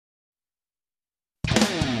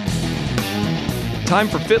Time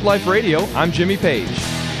for Fit Life Radio. I'm Jimmy Page.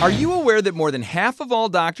 Are you aware that more than half of all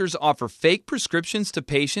doctors offer fake prescriptions to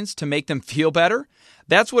patients to make them feel better?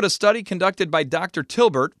 That's what a study conducted by Dr.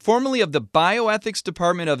 Tilbert, formerly of the Bioethics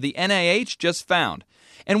Department of the NIH, just found.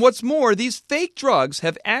 And what's more, these fake drugs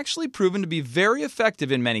have actually proven to be very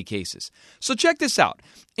effective in many cases. So check this out.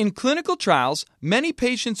 In clinical trials, many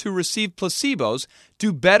patients who receive placebos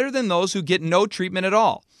do better than those who get no treatment at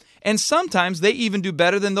all. And sometimes they even do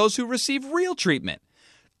better than those who receive real treatment.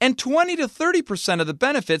 And 20 to 30% of the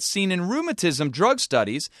benefits seen in rheumatism drug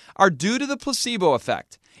studies are due to the placebo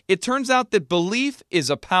effect. It turns out that belief is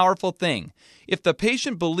a powerful thing. If the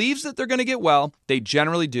patient believes that they're going to get well, they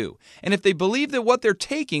generally do. And if they believe that what they're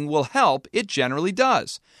taking will help, it generally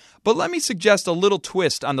does. But let me suggest a little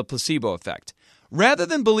twist on the placebo effect. Rather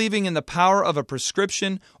than believing in the power of a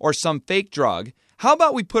prescription or some fake drug, how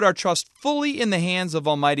about we put our trust fully in the hands of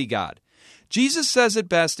Almighty God? Jesus says it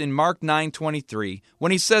best in Mark 9:23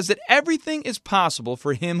 when he says that everything is possible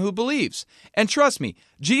for him who believes. And trust me,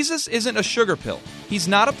 Jesus isn't a sugar pill. He's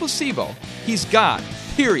not a placebo. He's God,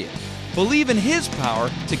 period. Believe in his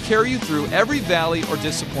power to carry you through every valley or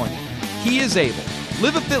disappointment. He is able.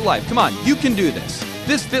 Live a fit life. Come on, you can do this.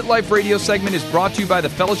 This Fit Life radio segment is brought to you by the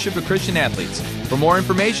Fellowship of Christian Athletes. For more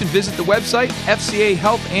information, visit the website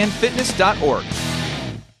fcahealthandfitness.org.